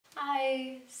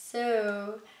Hi,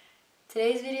 so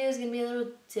today's video is gonna be a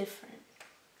little different.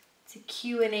 It's a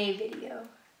Q&A video.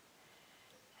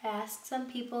 I asked some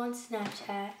people on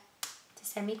Snapchat to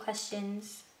send me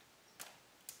questions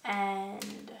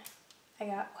and I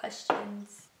got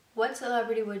questions. What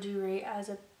celebrity would you rate as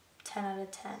a 10 out of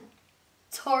 10?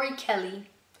 Tori Kelly.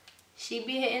 She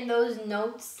be hitting those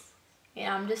notes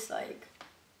and I'm just like,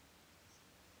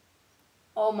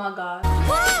 oh my god.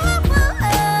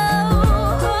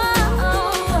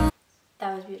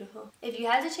 That was beautiful. If you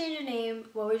had to change your name,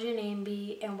 what would your name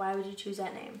be and why would you choose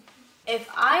that name? If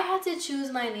I had to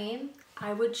choose my name,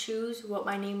 I would choose what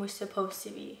my name was supposed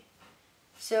to be.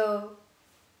 So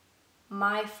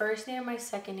my first name and my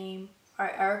second name are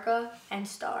Erica and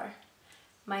Star.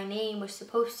 My name was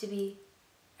supposed to be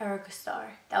Erica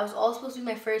Star. That was all supposed to be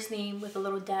my first name with a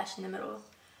little dash in the middle.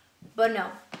 But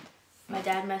no, my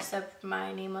dad messed up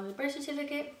my name on the birth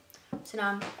certificate. So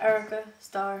now I'm Erica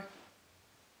Star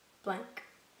blank.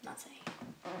 Not saying.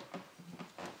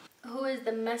 Who is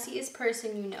the messiest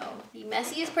person you know? The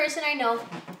messiest person I know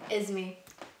is me.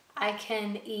 I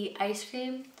can eat ice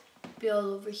cream, be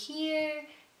all over here,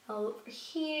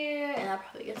 and I'll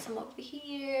probably get some over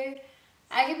here.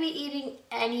 I could be eating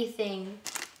anything.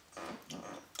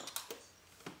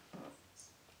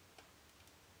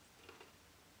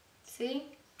 See?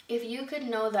 If you could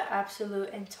know the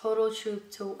absolute and total truth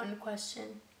to one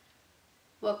question,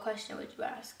 what question would you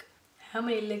ask? How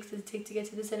many licks does it take to get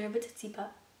to the center of a Tootsie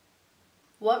Pop?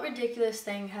 What ridiculous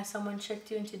thing has someone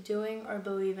tricked you into doing or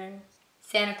believing?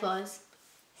 Santa Claus.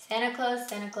 Santa Claus,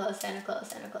 Santa Claus, Santa Claus,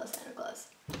 Santa Claus, Santa Claus.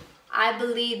 I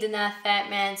believed in that fat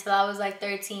man till I was like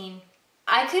 13.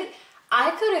 I could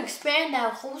expand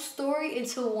that whole story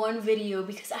into one video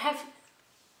because I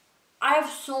have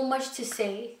so much to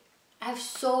say. I have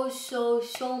so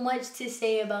much to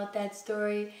say about that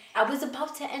story. I was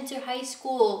about to enter high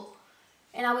school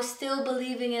and I was still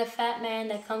believing in a fat man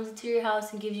that comes into your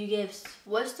house and gives you gifts.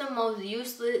 What's the most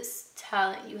useless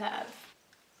talent you have?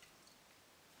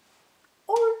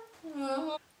 Or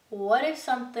what is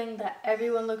something that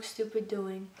everyone looks stupid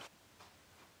doing?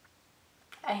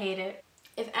 I hate it.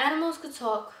 If animals could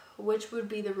talk, which would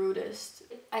be the rudest?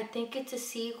 I think it's a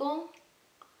seagull.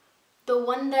 The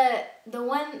one that's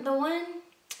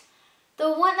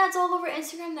all over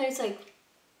Instagram that it's like,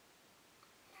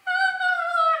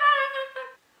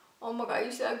 oh my god,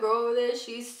 you see that girl over there?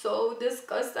 She's so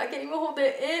disgusting. I can't even hold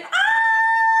it in.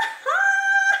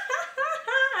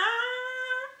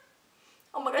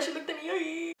 Oh my god, she looked at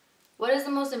me. What is the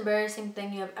most embarrassing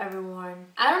thing you have ever worn?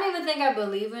 I don't even think I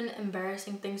believe in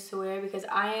embarrassing things to wear because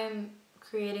I am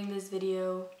creating this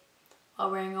video while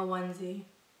wearing a onesie.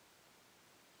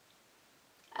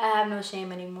 I have no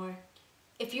shame anymore.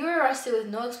 If you were arrested with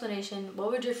no explanation,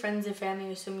 what would your friends and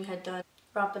family assume you had done?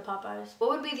 Robbed the Popeyes. What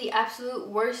would be the absolute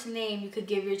worst name you could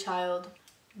give your child?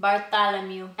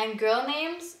 Bartholomew. And girl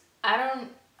names, I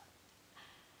don't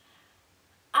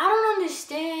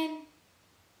understand.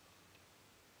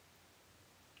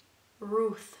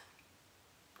 Ruth.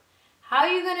 How are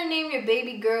you gonna name your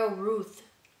baby girl Ruth?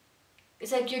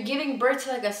 It's like you're giving birth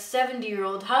to like a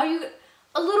 70-year-old. How are you,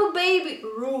 a little baby?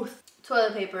 Ruth.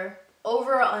 Toilet paper.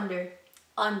 Over or under?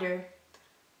 Under.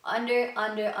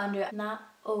 Under. Not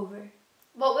over.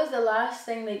 What was the last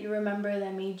thing that you remember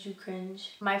that made you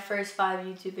cringe? My first 5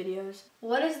 YouTube videos.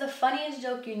 What is the funniest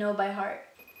joke you know by heart?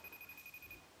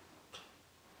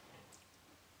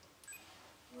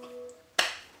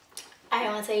 I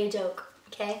want to tell you a joke,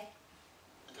 okay?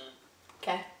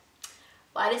 Okay.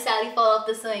 Why did Sally fall off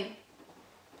the swing?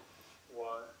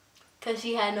 Why? Because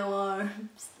she had no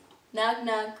arms. Knock,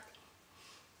 knock.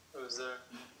 Who's there?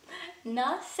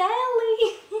 Not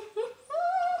Sally.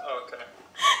 Okay.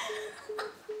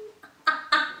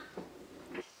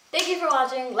 Thank you for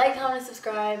watching. Like, comment,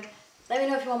 subscribe. Let me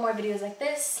know if you want more videos like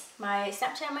this. My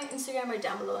Snapchat and my Instagram are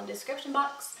down below in the description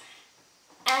box.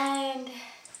 And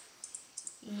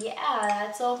yeah,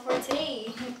 that's all for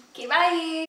today. Okay, bye.